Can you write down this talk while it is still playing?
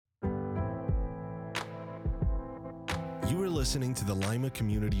You are listening to the Lima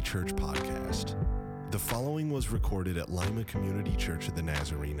Community Church podcast. The following was recorded at Lima Community Church of the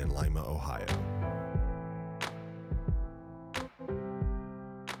Nazarene in Lima, Ohio. I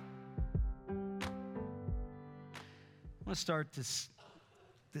want to start this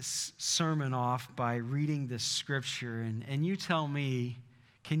sermon off by reading this scripture, and you tell me,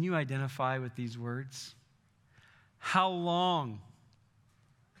 can you identify with these words? How long,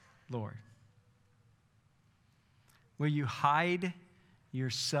 Lord, will you hide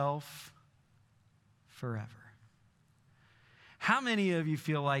yourself forever? How many of you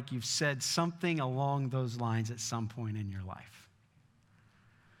feel like you've said something along those lines at some point in your life?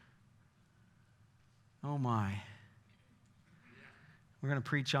 Oh my. We're going to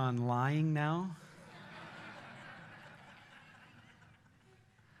preach on lying now.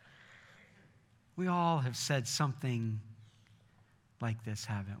 We all have said something like this,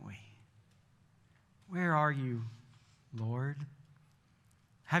 haven't we? Where are you, Lord?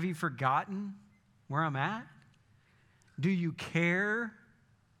 Have you forgotten where I'm at? Do you care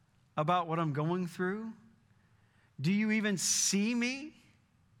about what I'm going through? Do you even see me,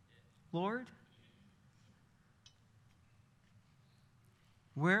 Lord?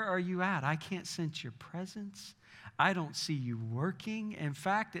 Where are you at? I can't sense your presence. I don't see you working. In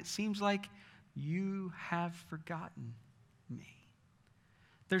fact, it seems like you have forgotten me.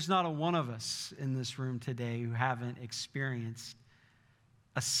 There's not a one of us in this room today who haven't experienced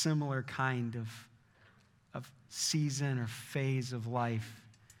a similar kind of season or phase of life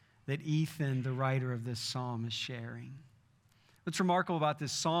that Ethan, the writer of this psalm, is sharing. What's remarkable about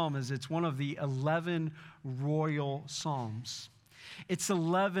this psalm is it's one of the 11 royal psalms. It's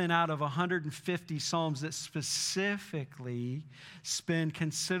 11 out of 150 psalms that specifically spend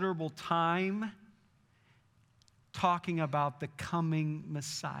considerable time talking about the coming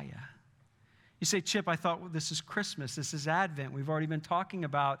Messiah. You say, Chip, I thought this is Christmas. This is Advent. We've already been talking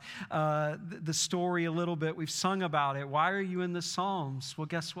about the story a little bit. We've sung about it. Why are you in the Psalms? Well,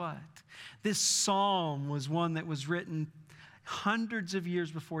 guess what? This psalm was one that was written hundreds of years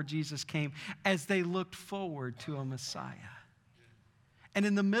before Jesus came as they looked forward to a Messiah. And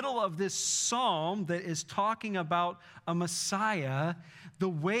in the middle of this psalm that is talking about a Messiah, the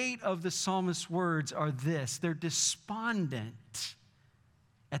weight of the psalmist's words are this. They're despondent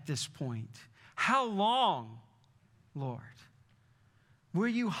at this point. How long, Lord? Will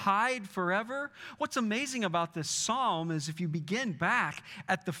you hide forever? What's amazing about this psalm is if you begin back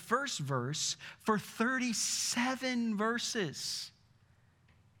at the first verse, for 37 verses,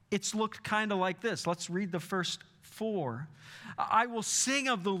 it's looked kind of like this. Let's read the first 4. I will sing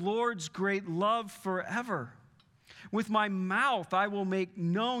of the Lord's great love forever. With my mouth, I will make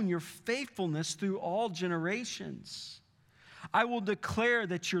known your faithfulness through all generations. I will declare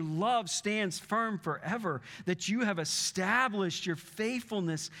that your love stands firm forever, that you have established your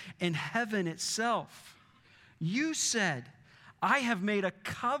faithfulness in heaven itself. You said, I have made a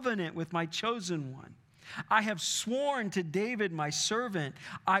covenant with my chosen one. I have sworn to David, my servant,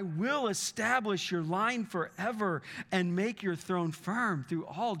 I will establish your line forever and make your throne firm through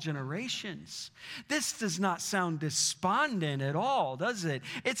all generations. This does not sound despondent at all, does it?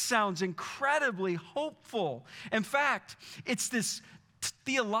 It sounds incredibly hopeful. In fact, it's this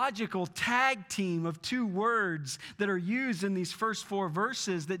theological tag team of 2 words that are used in these first 4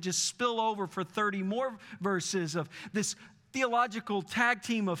 verses that just spill over for 30 more verses of this theological tag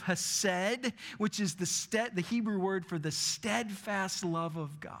team of hesed, which is the Hebrew word for the steadfast love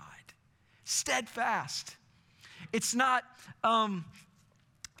of God. Steadfast. It's not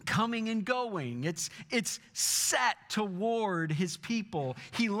coming and going. It's set toward his people.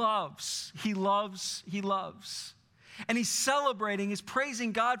 He loves. And he's celebrating, he's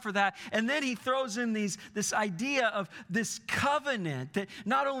praising God for that. And then he throws in this idea of this covenant that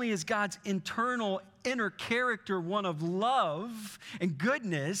not only is God's inner character one of love and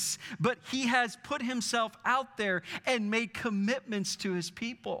goodness, but he has put himself out there and made commitments to his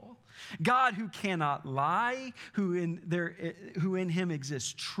people. God who cannot lie, who in him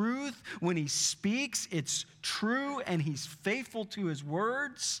exists truth. When he speaks, it's true and he's faithful to his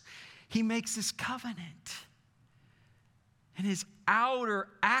words. He makes this covenant. And his outer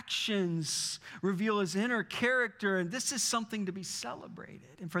actions reveal his inner character, and this is something to be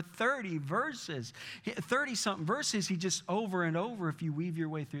celebrated. And for 30-something verses, he just over and over, if you weave your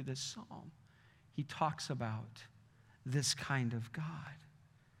way through this psalm, he talks about this kind of God.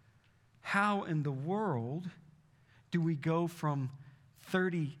 How in the world do we go from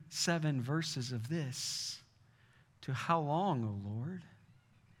 37 verses of this to how long, O Lord?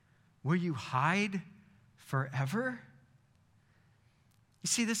 Will you hide forever? You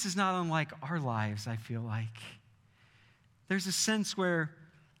see, this is not unlike our lives, I feel like. There's a sense where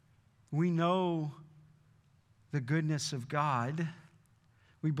we know the goodness of God.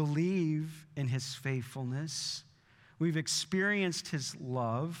 We believe in his faithfulness. We've experienced his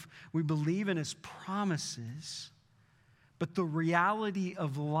love. We believe in his promises. But the reality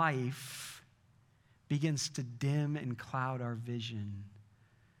of life begins to dim and cloud our vision.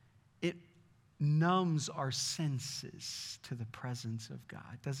 It numbs our senses to the presence of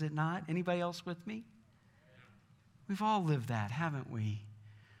God. Does it not? Anybody else with me? We've all lived that, haven't we?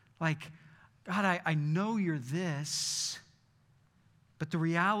 Like, God, I know you're this, but the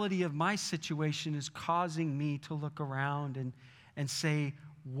reality of my situation is causing me to look around and say,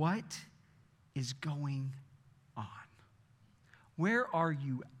 what is going on? Where are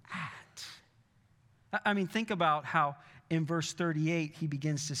you at? I mean, think about how in verse 38, he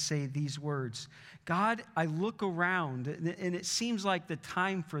begins to say these words. God, I look around, and it seems like the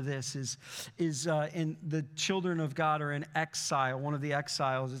time for this is in the children of God are in exile, one of the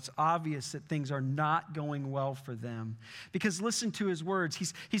exiles. It's obvious that things are not going well for them. Because listen to his words.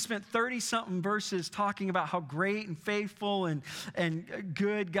 He spent 30-something verses talking about how great and faithful and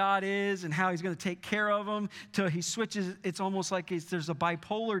good God is and how he's going to take care of them, till he switches. It's almost like there's a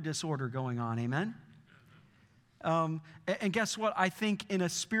bipolar disorder going on, amen? And guess what? I think in a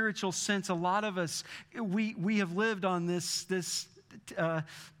spiritual sense, a lot of us, we have lived on this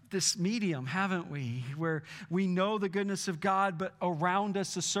medium, haven't we? Where we know the goodness of God, but around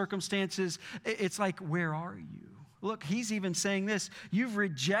us, the circumstances, it's like, where are you? Look, he's even saying this. You've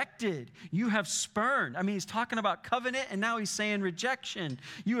rejected. You have spurned. I mean, he's talking about covenant, and now he's saying rejection.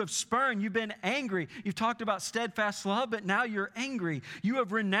 You have spurned. You've been angry. You've talked about steadfast love, but now you're angry. You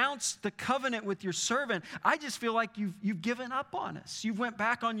have renounced the covenant with your servant. I just feel like you've given up on us. You've went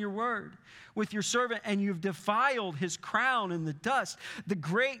back on your word with your servant, and you've defiled his crown in the dust. The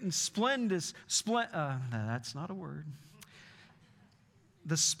great and no, that's not a word.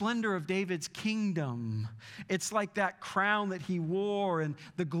 The splendor of David's kingdom. It's like that crown that he wore, and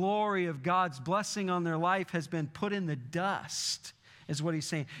the glory of God's blessing on their life has been put in the dust, is what he's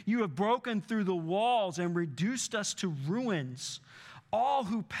saying. You have broken through the walls and reduced us to ruins. All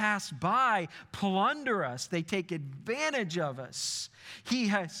who pass by plunder us. They take advantage of us. We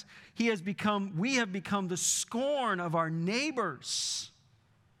have become the scorn of our neighbors.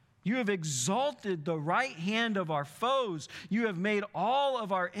 You have exalted the right hand of our foes. You have made all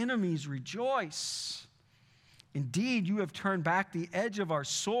of our enemies rejoice. Indeed, you have turned back the edge of our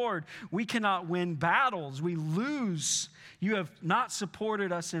sword. We cannot win battles. We lose. You have not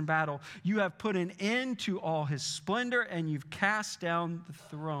supported us in battle. You have put an end to all his splendor, and you've cast down the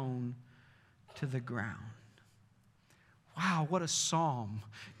throne to the ground. Wow, what a psalm.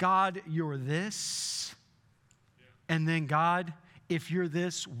 God, you're this. And then God, if you're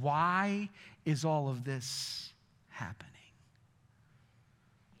this, why is all of this happening?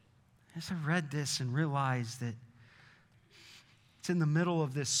 As I read this and realized that it's in the middle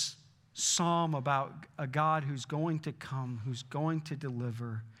of this psalm about a God who's going to come, who's going to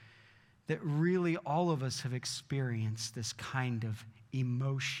deliver, that really all of us have experienced this kind of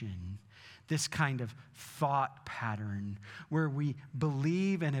emotion, this kind of thought pattern where we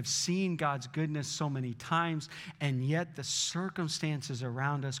believe and have seen God's goodness so many times, and yet the circumstances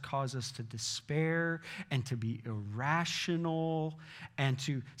around us cause us to despair and to be irrational and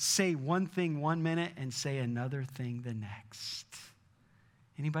to say one thing 1 minute and say another thing the next.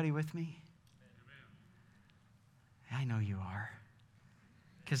 Anybody with me? Amen. I know you are,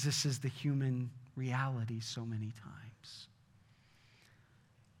 because this is the human reality so many times.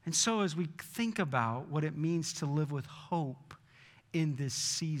 And so as we think about what it means to live with hope in this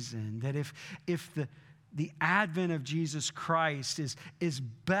season, that if the advent of Jesus Christ is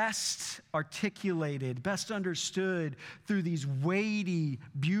best articulated, best understood through these weighty,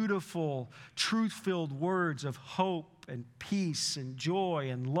 beautiful, truth-filled words of hope and peace and joy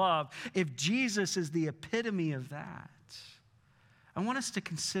and love, if Jesus is the epitome of that, I want us to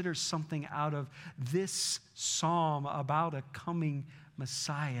consider something out of this psalm about a coming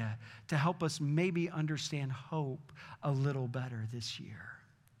Messiah to help us maybe understand hope a little better this year.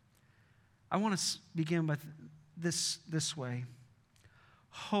 I want to begin with this way.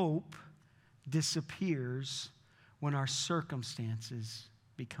 Hope disappears when our circumstances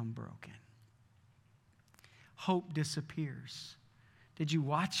become broken. Hope disappears. Did you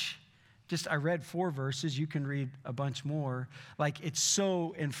watch? I read 4 verses. You can read a bunch more. Like, it's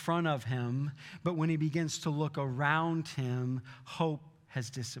so in front of him, but when he begins to look around him, hope has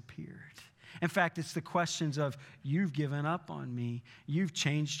disappeared. In fact, it's the questions of, you've given up on me. You've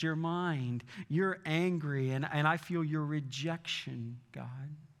changed your mind. You're angry, and I feel your rejection,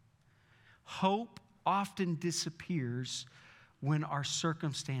 God. Hope often disappears when our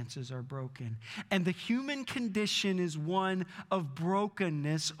circumstances are broken. And the human condition is one of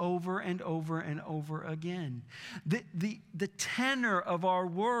brokenness over and over and over again. The tenor of our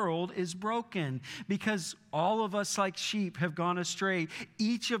world is broken because all of us like sheep have gone astray.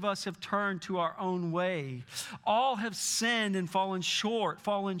 Each of us have turned to our own way. All have sinned and fallen short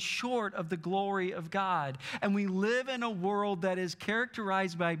of the glory of God. And we live in a world that is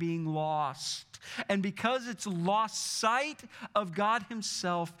characterized by being lost. And because it's lost sight of God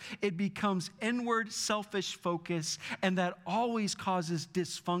himself, it becomes inward, selfish focus, and that always causes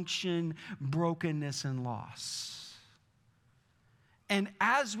dysfunction, brokenness, and loss. And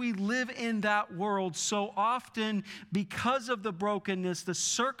as we live in that world, so often, because of the brokenness, the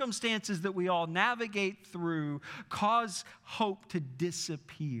circumstances that we all navigate through cause hope to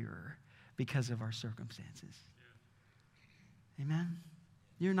disappear because of our circumstances. Amen?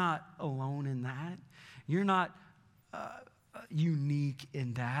 You're not alone in that. You're not unique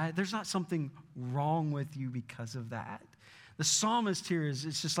in that. There's not something wrong with you because of that. The psalmist here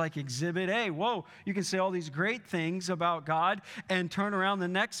it's just like exhibit A. Whoa, you can say all these great things about God and turn around the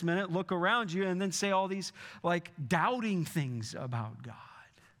next minute, look around you, and then say all these like doubting things about God,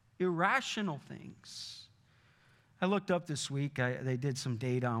 irrational things. I looked up this week, they did some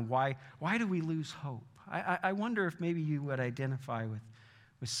data on why do we lose hope? I wonder if maybe you would identify with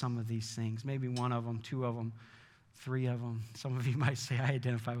some of these things. Maybe one of them, two of them, three of them. Some of you might say, I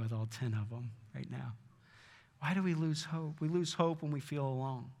identify with all 10 of them right now. Why do we lose hope? We lose hope when we feel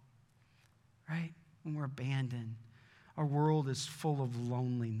alone, right? When we're abandoned. Our world is full of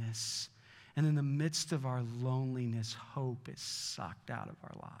loneliness. And in the midst of our loneliness, hope is sucked out of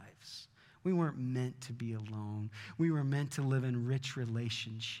our lives. We weren't meant to be alone. We were meant to live in rich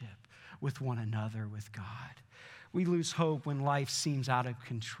relationship with one another, with God. We lose hope when life seems out of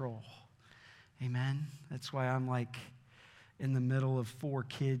control. Amen? That's why I'm like in the middle of 4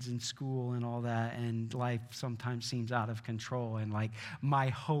 kids in school and all that, and life sometimes seems out of control, and like my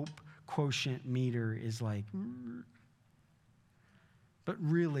hope quotient meter is like, but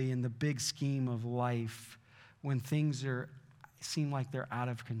really in the big scheme of life, when things seem like they're out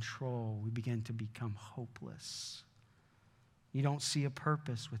of control, we begin to become hopeless. You don't see a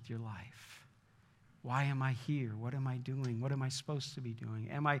purpose with your life. Why am I here? What am I doing? What am I supposed to be doing?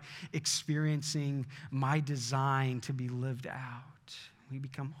 Am I experiencing my design to be lived out? We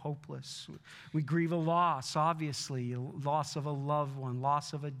become hopeless. We grieve a loss, obviously, loss of a loved one,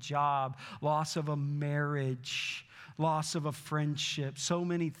 loss of a job, loss of a marriage, loss of a friendship. So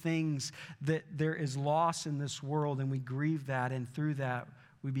many things that there is loss in this world, and we grieve that, and through that,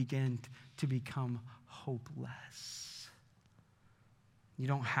 we begin to become hopeless. You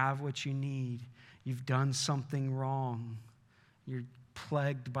don't have what you need. You've done something wrong. You're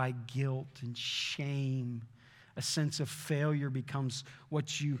plagued by guilt and shame. A sense of failure becomes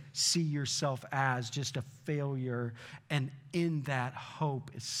what you see yourself as, just a failure. And in that, hope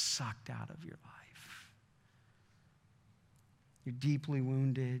is sucked out of your life. You're deeply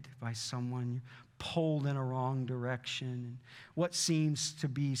wounded by someone. You're pulled in a wrong direction. And what seems to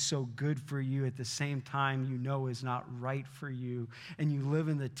be so good for you at the same time you know is not right for you. And you live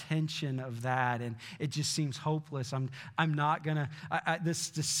in the tension of that, and it just seems hopeless. I'm not gonna,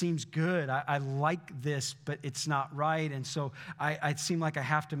 this seems good. I like this, but it's not right. And so I seem like I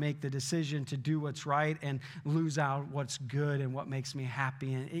have to make the decision to do what's right and lose out what's good and what makes me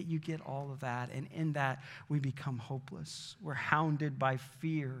happy. And you get all of that. And in that, we become hopeless. We're hounded by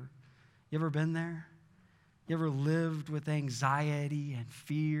fear. You ever been there? You ever lived with anxiety and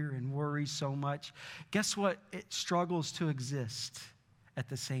fear and worry so much? Guess what? It struggles to exist at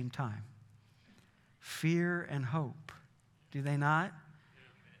the same time. Fear and hope. Do they not?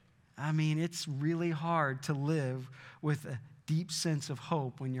 I mean, it's really hard to live with a deep sense of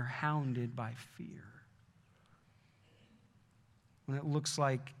hope when you're hounded by fear. When it looks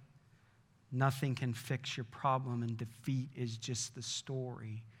like nothing can fix your problem and defeat is just the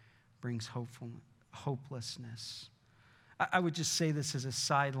story, brings hopelessness. I would just say this as a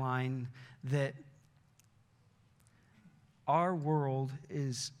sideline, that our world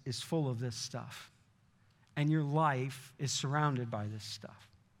is full of this stuff. And your life is surrounded by this stuff.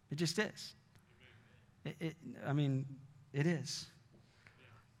 It just is. It is.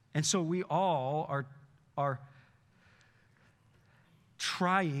 And so we all are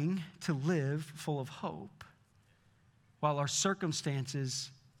trying to live full of hope, while our circumstances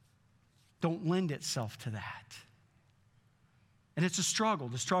don't lend itself to that. And it's a struggle.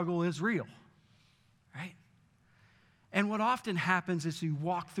 The struggle is real, right? And what often happens is we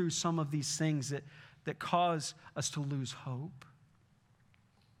walk through some of these things that cause us to lose hope.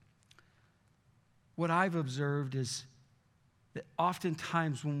 what I've observed is that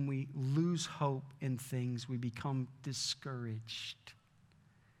oftentimes when we lose hope in things, we become discouraged.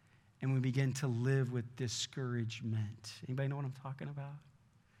 And we begin to live with discouragement. Anybody know what I'm talking about?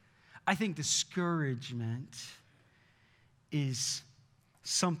 I think discouragement is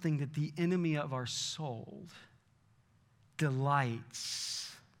something that the enemy of our soul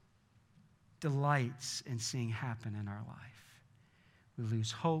delights in seeing happen in our life. We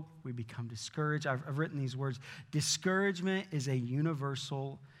lose hope. We become discouraged. I've written these words. Discouragement is a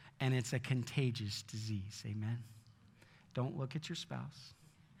universal and it's a contagious disease. Amen? Don't look at your spouse.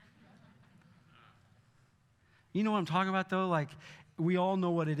 You know what I'm talking about, though? Like, we all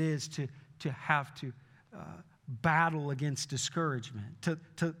know what it is to have to battle against discouragement,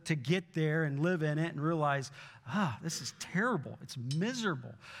 to get there and live in it and realize, this is terrible. It's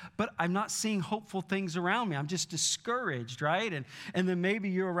miserable. But I'm not seeing hopeful things around me. I'm just discouraged, right? And then maybe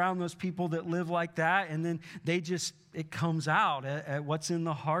you're around those people that live like that, and then it comes out. What's in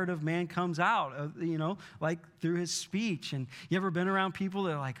the heart of man comes out, like through his speech. And you ever been around people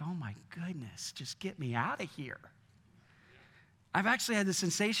that are like, oh my goodness, just get me out of here? I've actually had the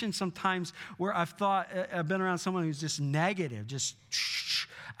sensation sometimes where I've been around someone who's just negative,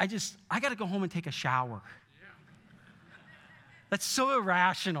 I got to go home and take a shower. That's so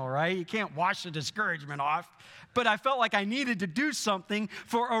irrational, right? You can't wash the discouragement off. But I felt like I needed to do something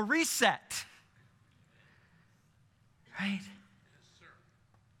for a reset. Right? Yes, sir.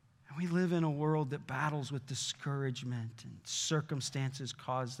 And we live in a world that battles with discouragement, and circumstances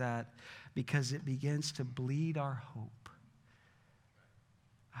cause that because it begins to bleed our hope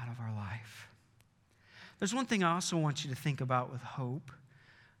out of our life. There's one thing I also want you to think about with hope.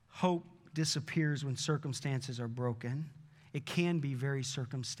 Hope disappears when circumstances are broken. It can be very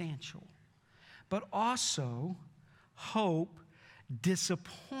circumstantial. But also, hope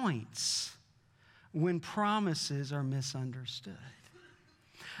disappoints when promises are misunderstood.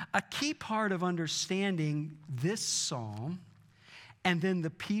 A key part of understanding this psalm and then the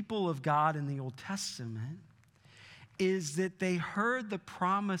people of God in the Old Testament is that they heard the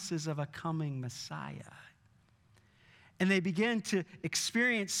promises of a coming Messiah. And they began to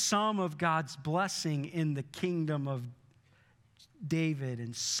experience some of God's blessing in the kingdom of David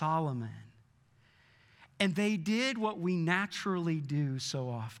and Solomon. And they did what we naturally do so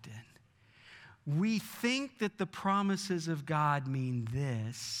often. We think that the promises of God mean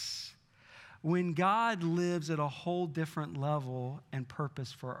this when God lives at a whole different level and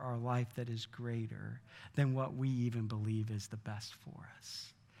purpose for our life that is greater than what we even believe is the best for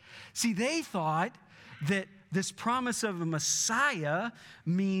us. See, they thought that this promise of a Messiah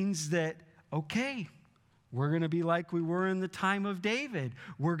means that, okay, we're going to be like we were in the time of David.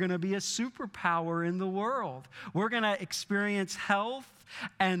 We're going to be a superpower in the world. We're going to experience health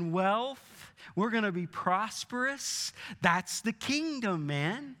and wealth. We're going to be prosperous. That's the kingdom,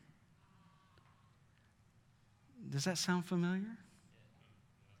 man. Does that sound familiar?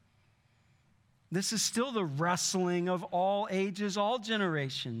 This is still the wrestling of all ages, all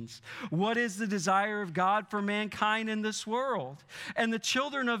generations. What is the desire of God for mankind in this world? And the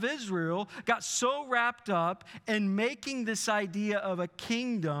children of Israel got so wrapped up in making this idea of a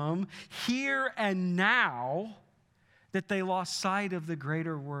kingdom here and now that they lost sight of the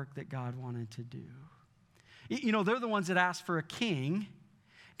greater work that God wanted to do. You know, they're the ones that asked for a king.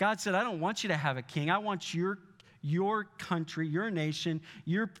 God said, I don't want you to have a king. I want your country, your nation,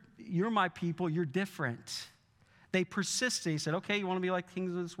 you're my people, you're different. They persisted. He said, okay, you want to be like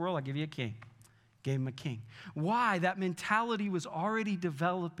kings of this world? I'll give you a king. Gave him a king. Why? That mentality was already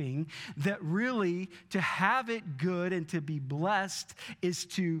developing that really to have it good and to be blessed is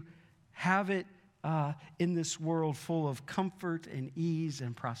to have it in this world full of comfort and ease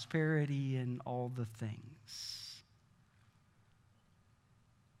and prosperity and all the things.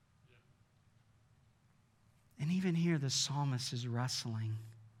 And even here, the psalmist is wrestling.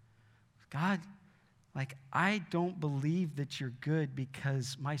 God, like, I don't believe that you're good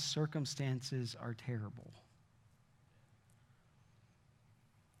because my circumstances are terrible.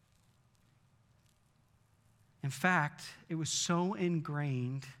 In fact, it was so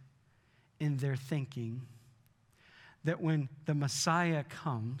ingrained in their thinking that when the Messiah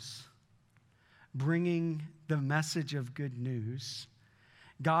comes, bringing the message of good news,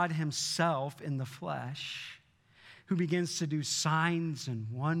 God himself in the flesh, who begins to do signs and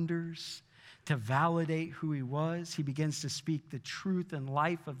wonders, to validate who he was. He begins to speak the truth and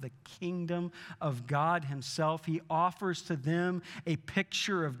life of the kingdom of God himself. He offers to them a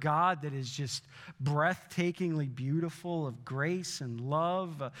picture of God that is just breathtakingly beautiful, of grace and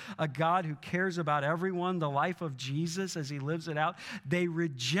love, a God who cares about everyone, the life of Jesus as he lives it out. They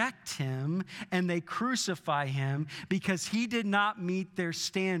reject him and they crucify him because he did not meet their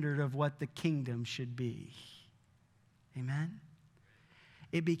standard of what the kingdom should be. Amen?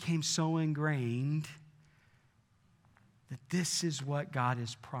 It became so ingrained that this is what God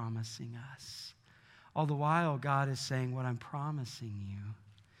is promising us. All the while, God is saying, what I'm promising you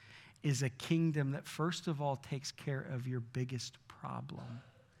is a kingdom that first of all takes care of your biggest problem.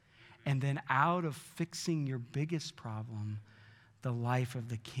 And then out of fixing your biggest problem, the life of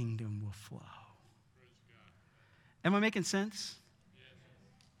the kingdom will flow. Am I making sense?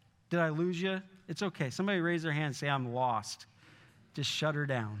 Did I lose you? It's okay. Somebody raise their hand and say, I'm lost. Just shut her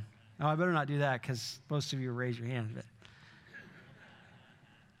down. Oh, I better not do that because most of you raise your hand. But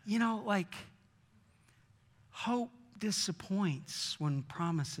hope disappoints when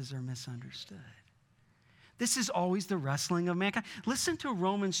promises are misunderstood. This is always the wrestling of mankind. Listen to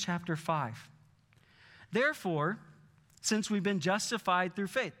Romans chapter 5. Therefore, since we've been justified through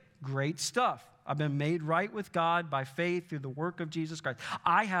faith, great stuff. I've been made right with God by faith through the work of Jesus Christ.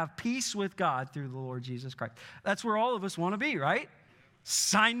 I have peace with God through the Lord Jesus Christ. That's where all of us want to be, right?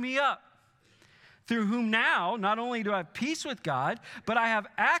 Sign me up. Through whom now, not only do I have peace with God, but I have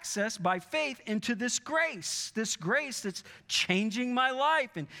access by faith into this grace that's changing my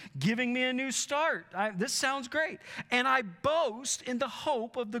life and giving me a new start. This sounds great. And I boast in the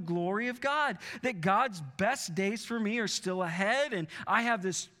hope of the glory of God, that God's best days for me are still ahead, and I have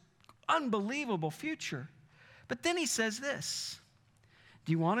this unbelievable future. But then he says this.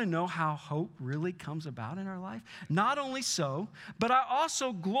 Do you want to know how hope really comes about in our life? Not only so, but I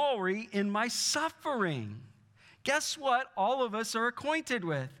also glory in my suffering. Guess what all of us are acquainted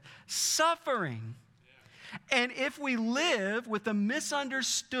with? Suffering. And if we live with a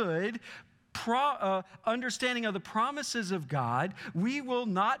misunderstood understanding of the promises of God, we will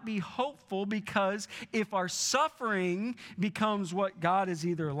not be hopeful, because if our suffering becomes what God is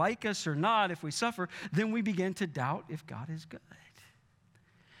either like us or not, if we suffer, then we begin to doubt if God is good.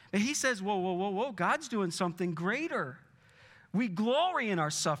 And he says, whoa, God's doing something greater. We glory in our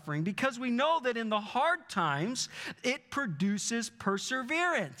suffering because we know that in the hard times, it produces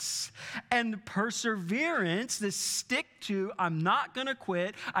perseverance. And perseverance, this stick to, I'm not going to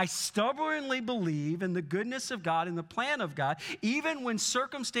quit. I stubbornly believe in the goodness of God and the plan of God. Even when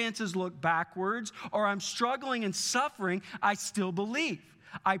circumstances look backwards or I'm struggling and suffering, I still believe.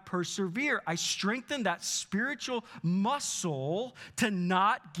 I persevere. I strengthen that spiritual muscle to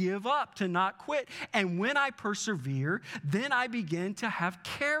not give up, to not quit. And when I persevere, then I begin to have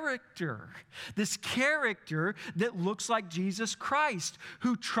character. This character that looks like Jesus Christ,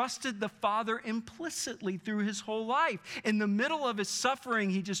 who trusted the Father implicitly through his whole life. In the middle of his suffering,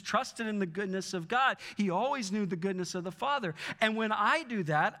 he just trusted in the goodness of God. He always knew the goodness of the Father. And when I do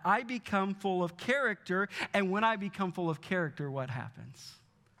that, I become full of character. And when I become full of character, what happens?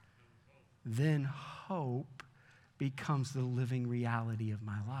 Then hope becomes the living reality of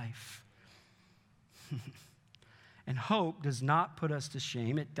my life. And hope does not put us to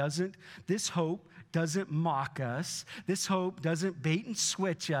shame. This hope doesn't mock us. This hope doesn't bait and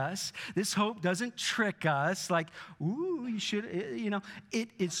switch us. This hope doesn't trick us like, ooh, you should, It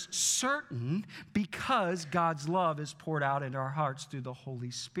is certain because God's love is poured out into our hearts through the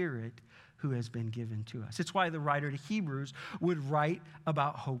Holy Spirit who has been given to us. It's why the writer to Hebrews would write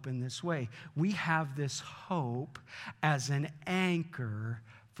about hope in this way. We have this hope as an anchor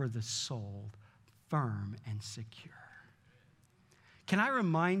for the soul, firm and secure. Can I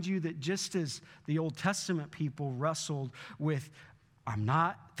remind you that just as the Old Testament people wrestled with,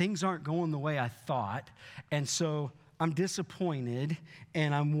 things aren't going the way I thought, and so I'm disappointed,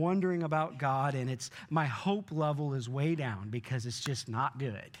 and I'm wondering about God, and my hope level is way down because it's just not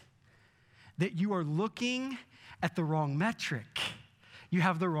good. That you are looking at the wrong metric. You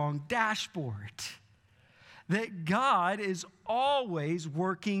have the wrong dashboard. That God is always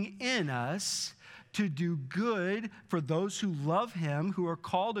working in us to do good for those who love him, who are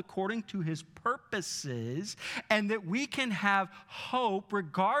called according to his purposes, and that we can have hope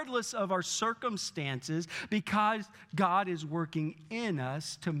regardless of our circumstances because God is working in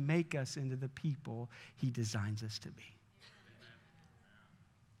us to make us into the people he designs us to be.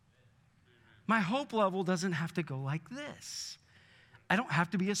 My hope level doesn't have to go like this. I don't have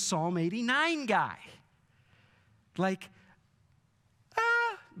to be a Psalm 89 guy.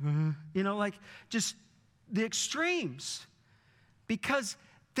 Just the extremes. Because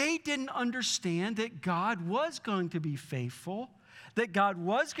They didn't understand that God was going to be faithful, that God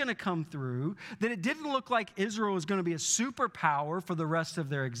was going to come through, that it didn't look like Israel was going to be a superpower for the rest of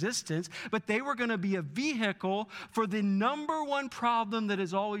their existence, but they were going to be a vehicle for the number one problem that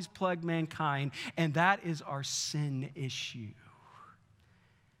has always plagued mankind, and that is our sin issue.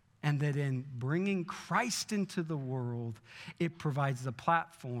 And that in bringing Christ into the world, it provides the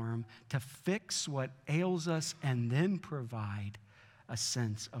platform to fix what ails us and then provide a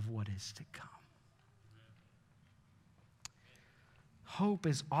sense of what is to come. Hope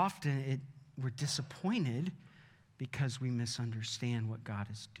is often, we're disappointed because we misunderstand what God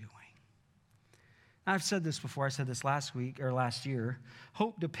is doing. I've said this before. I said this last year.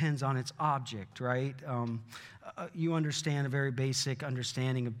 Hope depends on its object, right? You understand a very basic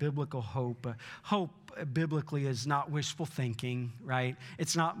understanding of biblical hope. Hope biblically is not wishful thinking, right?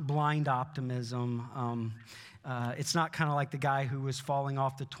 It's not blind optimism. It's not kind of like the guy who was falling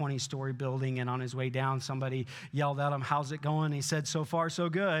off the 20-story building, and on his way down, somebody yelled at him, "How's it going?" And he said, "So far, so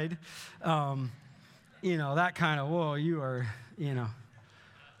good." That kind of, whoa, you are,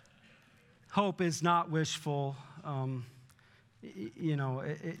 Hope is not wishful.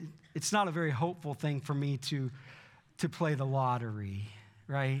 It's not a very hopeful thing for me to play the lottery,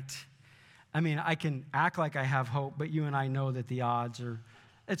 right? I mean, I can act like I have hope, but you and I know that the odds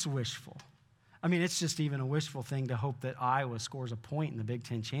it's wishful. I mean, it's just even a wishful thing to hope that Iowa scores a point in the Big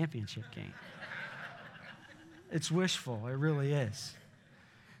Ten championship game. It's wishful. It really is.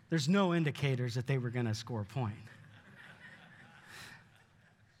 There's no indicators that they were going to score a point.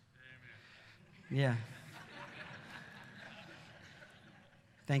 Yeah.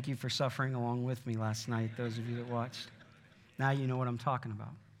 Thank you for suffering along with me last night, those of you that watched. Now you know what I'm talking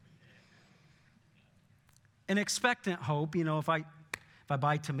about. An expectant hope, if I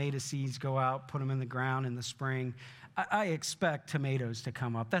buy tomato seeds, go out, put them in the ground in the spring, I expect tomatoes to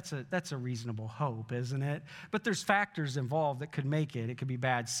come up. That's a reasonable hope, isn't it? But there's factors involved that could make it. It could be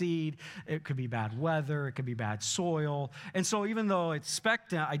bad seed. It could be bad weather. It could be bad soil. And so even though it's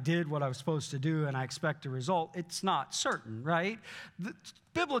expectant, I did what I was supposed to do and I expect a result, it's not certain, right? The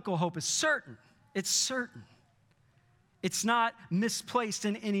biblical hope is certain. It's certain. It's not misplaced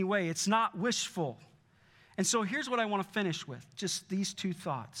in any way. It's not wishful. And so here's what I want to finish with, just these two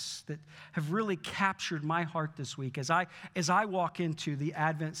thoughts that have really captured my heart this week as I walk into the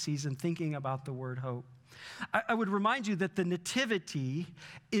Advent season thinking about the word hope. I would remind you that the nativity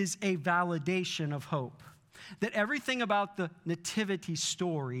is a validation of hope, that everything about the nativity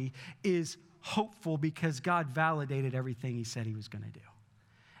story is hopeful because God validated everything he said he was going to do.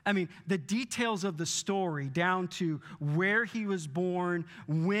 I mean, the details of the story down to where he was born,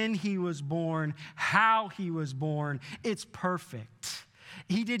 when he was born, how he was born, it's perfect.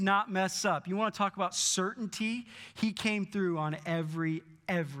 He did not mess up. You want to talk about certainty? He came through on every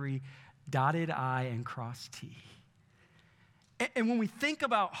dotted I and crossed T. And when we think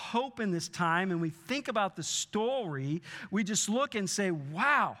about hope in this time and we think about the story, we just look and say,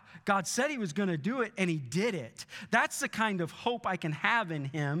 wow, God said he was going to do it and he did it. That's the kind of hope I can have in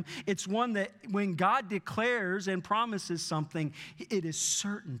him. It's one that when God declares and promises something, it is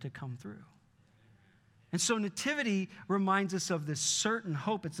certain to come through. And so nativity reminds us of this certain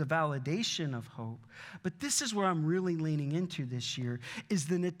hope. It's a validation of hope. But this is where I'm really leaning into this year, is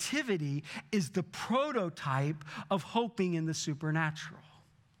the nativity is the prototype of hoping in the supernatural.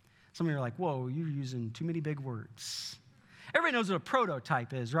 Some of you are like, whoa, you're using too many big words. Everybody knows what a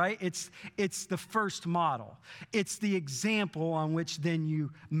prototype is, right? It's the first model. It's the example on which then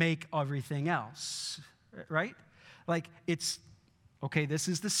you make everything else, right? Like it's, okay, this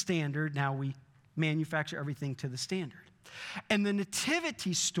is the standard. Now we manufacture everything to the standard. And the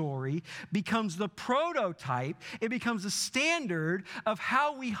nativity story becomes the prototype. It becomes the standard of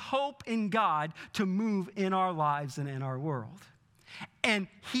how we hope in God to move in our lives and in our world. And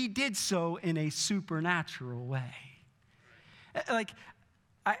he did so in a supernatural way. Like,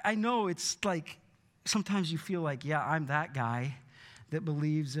 I know it's like, sometimes you feel like, yeah, I'm that guy that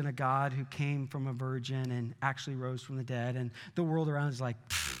believes in a God who came from a virgin and actually rose from the dead. And the world around is like,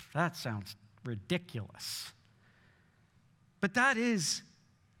 that sounds ridiculous. But that is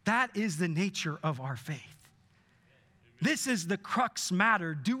the nature of our faith. This is the crux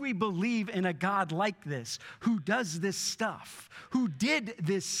matter. Do we believe in a God like this, who does this stuff, who did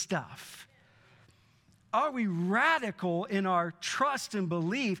this stuff? Are we radical in our trust and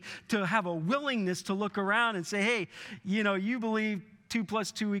belief to have a willingness to look around and say, hey, you believe 2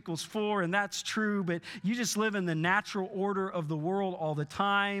 + 2 = 4, and that's true, but you just live in the natural order of the world all the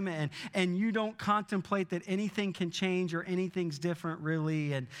time, and you don't contemplate that anything can change or anything's different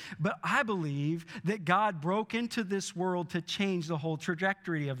really. But I believe that God broke into this world to change the whole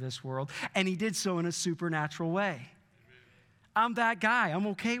trajectory of this world, and he did so in a supernatural way. Amen. I'm that guy. I'm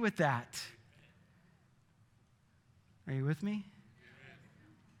okay with that. Are you with me?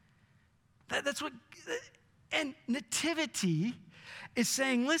 That's what, and nativity is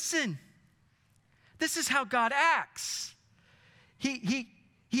saying, listen, this is how God acts. He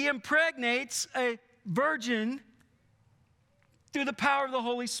impregnates a virgin through the power of the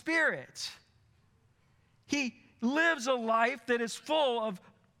Holy Spirit. He lives a life that is full of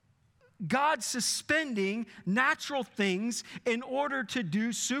God suspending natural things in order to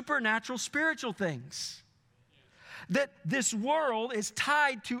do supernatural spiritual things. That this world is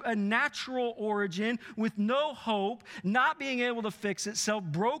tied to a natural origin with no hope, not being able to fix itself,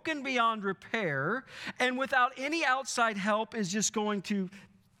 broken beyond repair, and without any outside help is just going to,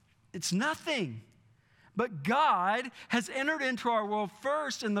 it's nothing. But God has entered into our world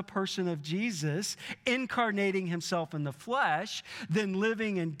first in the person of Jesus, incarnating himself in the flesh, then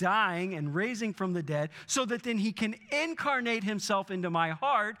living and dying and raising from the dead, so that then he can incarnate himself into my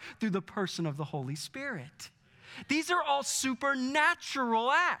heart through the person of the Holy Spirit. These are all supernatural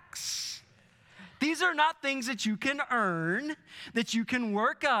acts. These are not things that you can earn, that you can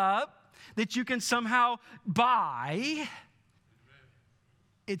work up, that you can somehow buy.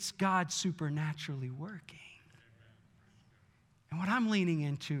 It's God supernaturally working. And what I'm leaning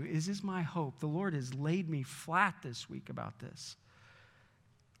into is my hope. The Lord has laid me flat this week about this.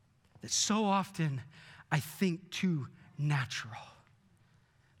 That so often I think too natural.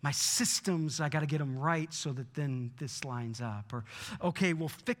 My systems, I got to get them right so that then this lines up. Or, okay, we'll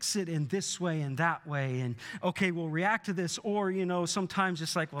fix it in this way and that way. And, okay, we'll react to this. Or, sometimes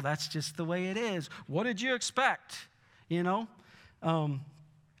just like, well, that's just the way it is. What did you expect?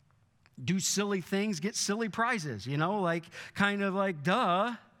 Do silly things, get silly prizes, kind of like,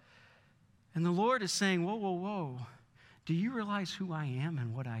 duh. And the Lord is saying, whoa. Do you realize who I am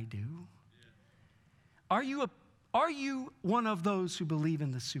and what I do? Are you one of those who believe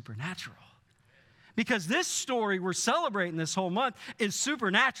in the supernatural? Because this story we're celebrating this whole month is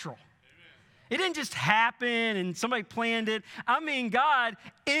supernatural. It didn't just happen and somebody planned it. I mean, God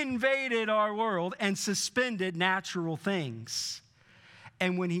invaded our world and suspended natural things.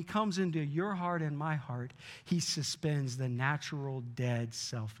 And when he comes into your heart and my heart, he suspends the natural, dead,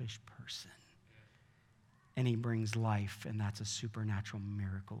 selfish person. And he brings life, and that's a supernatural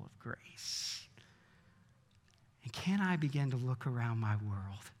miracle of grace. And can I begin to look around my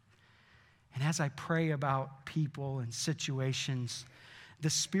world? And as I pray about people and situations, the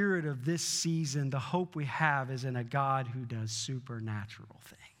spirit of this season, the hope we have is in a God who does supernatural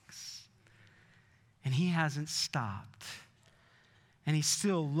things. And he hasn't stopped. And he's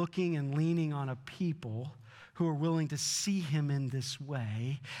still looking and leaning on a people who are willing to see him in this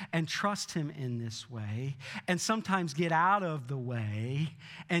way and trust him in this way and sometimes get out of the way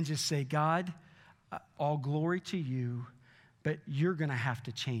and just say, God, all glory to you, but you're going to have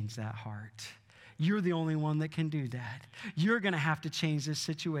to change that heart. You're the only one that can do that. You're going to have to change this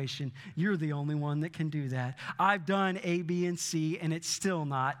situation. You're the only one that can do that. I've done A, B, and C, and it's still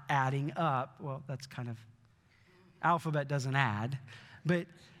not adding up. Well, that's kind of, alphabet doesn't add, but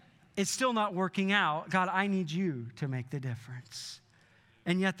it's still not working out. God, I need you to make the difference.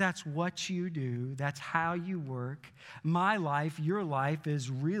 And yet that's what you do. That's how you work. My life, your life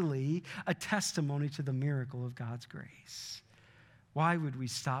is really a testimony to the miracle of God's grace. Why would we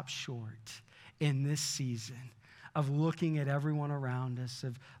stop short in this season of looking at everyone around us,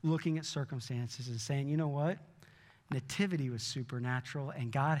 of looking at circumstances and saying, you know what? Nativity was supernatural,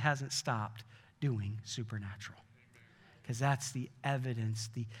 and God hasn't stopped doing supernatural. Because that's the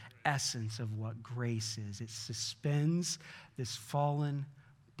evidence, the essence of what grace is. It suspends this fallen,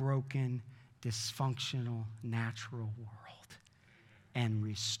 broken, dysfunctional, natural world and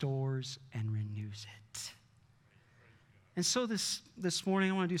restores and renews it. And so this morning,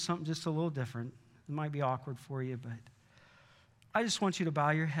 I want to do something just a little different. It might be awkward for you, but I just want you to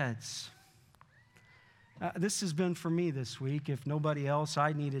bow your heads. This has been for me this week. If nobody else,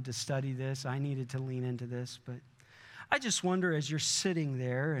 I needed to study this. I needed to lean into this, but I just wonder as you're sitting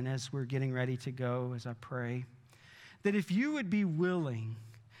there and as we're getting ready to go, as I pray, that if you would be willing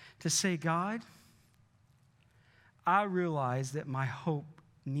to say, God, I realize that my hope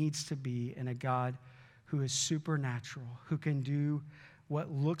needs to be in a God who is supernatural, who can do what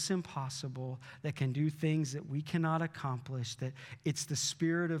looks impossible, that can do things that we cannot accomplish, that it's the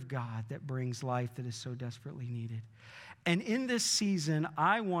Spirit of God that brings life that is so desperately needed. And in this season,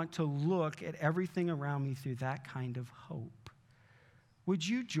 I want to look at everything around me through that kind of hope. Would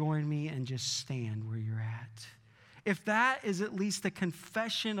you join me and just stand where you're at? If that is at least a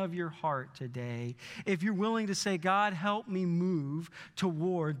confession of your heart today, if you're willing to say, God, help me move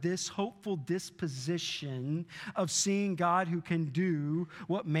toward this hopeful disposition of seeing God who can do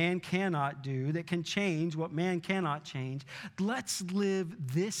what man cannot do, that can change what man cannot change, let's live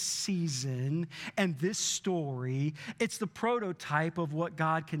this season and this story. It's the prototype of what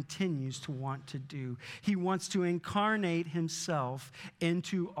God continues to want to do. He wants to incarnate himself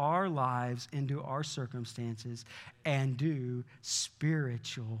into our lives, into our circumstances, and do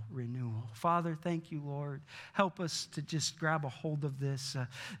spiritual renewal. Father, thank you, Lord. Help us to just grab a hold of this.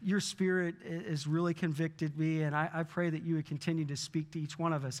 Your Spirit has really convicted me, and I pray that you would continue to speak to each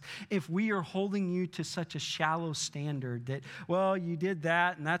one of us. If we are holding you to such a shallow standard that, well, you did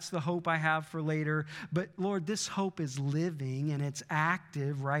that, and that's the hope I have for later, but Lord, this hope is living, and it's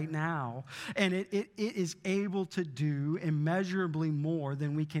active right now, and it is able to do immeasurably more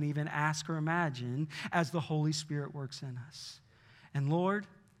than we can even ask or imagine as the Holy Spirit works in us. And Lord,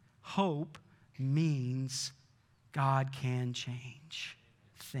 hope means God can change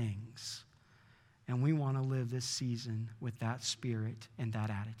things. And we want to live this season with that spirit and that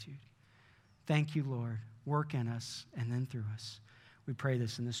attitude. Thank you, Lord. Work in us and then through us. We pray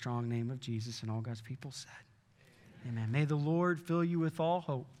this in the strong name of Jesus, and all God's people said, amen. May the Lord fill you with all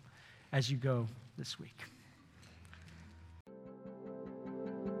hope as you go this week.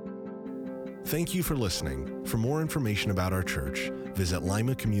 Thank you for listening. For more information about our church, visit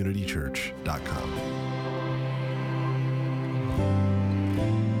limacommunitychurch.com.